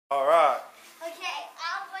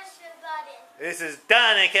This is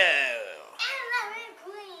Danica.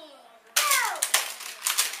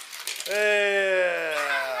 Yeah.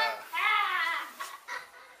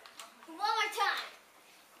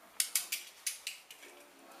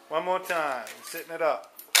 One more time. Setting it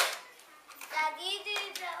up. Dad, you do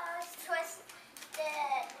those twist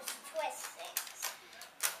things.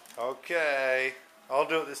 Okay. I'll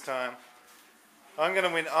do it this time. I'm going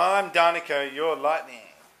to win. I'm Danica. You're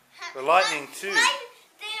Lightning. The Lightning 2. The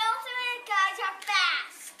ultimate guys are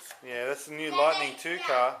fast. Yeah, that's the new Lightning 2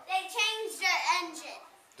 car. They changed their engine.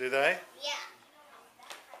 Do they?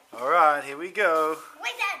 Yeah. Alright, here we go.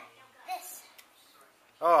 Wait, Dad. This.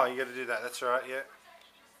 Oh, you got to do that. That's right, yeah.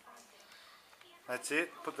 That's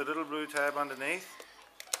it. Put the little blue tab underneath.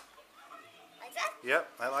 Like that? Yep,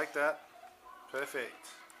 I like that. Perfect.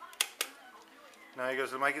 Now you got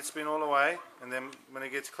to make it spin all the way, and then when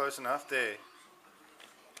it gets close enough, there.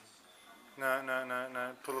 No,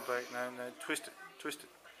 pull it back. No, twist it.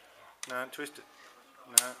 No, twist it.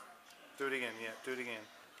 No, do it again. Yeah, do it again.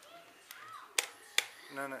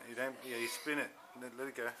 No, you don't. Yeah, you spin it. Let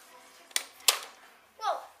it go.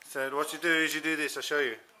 Whoa. So what you do is you do this. I'll show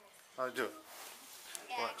you. I'll do it.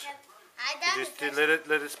 Yeah, Watch. I Just let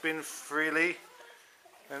it spin freely.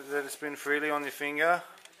 Let it spin freely on your finger.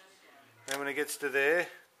 Then when it gets to there,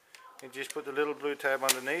 you just put the little blue tab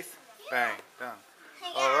underneath. Bang, done.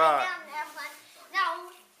 All right. Now,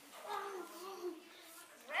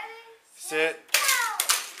 ready, set. Go.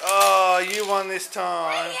 Oh, you won this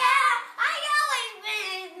time. Yeah, I always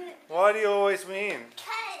win. Why do you always win?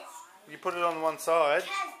 Because You put it on one side. this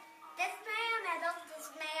metal is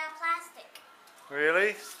made of plastic.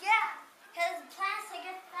 Really? Yeah, because plastic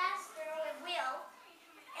is faster with wheels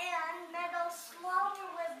and metal slower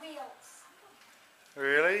with wheels.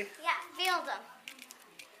 Really? Yeah, feel them.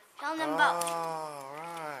 Feel them both. Oh,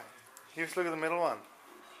 right. Just look at the middle one.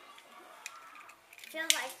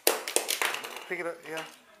 Feels like. Pick it up, yeah.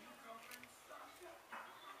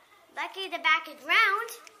 Lucky the back is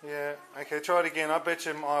round. Yeah. Okay, try it again. I bet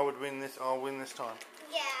you I would win this. I'll win this time.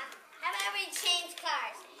 Yeah. How about we change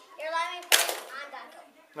cars? You're letting me push. I'm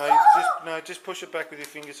gonna go. No, just push it back with your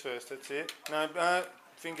fingers first. That's it. No,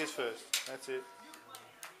 fingers first. That's it.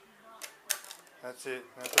 That's it.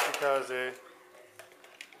 Now put your cars there.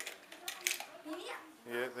 Yeah.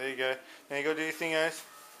 Yeah, there you go. Now you got to do your thing, Ace.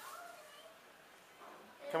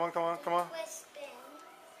 Come on. Twist spin.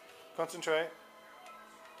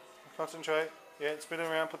 Concentrate. Yeah, spin it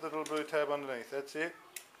around. Put the little blue tab underneath. That's it.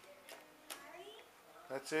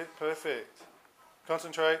 That's it. Perfect.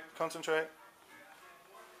 Concentrate.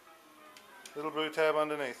 Little blue tab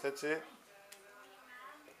underneath. That's it.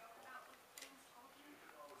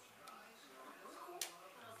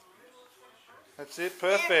 That's it.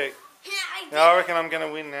 Perfect. Now I reckon I'm going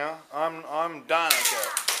to win now. I'm done. Okay.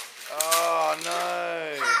 Oh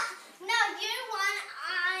no. No, you won.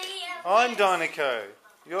 I'm Donico.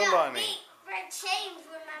 You're Lightning. For a change,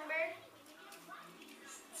 remember?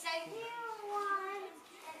 So you won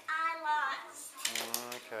and I lost.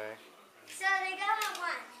 Okay. So they go at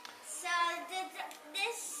one. So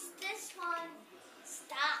this one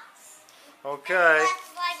stops. Okay.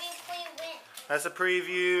 That's why we win. That's a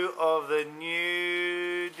preview of the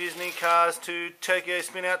new Disney Cars 2 Tokyo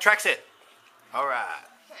Spin Out track set. Alright.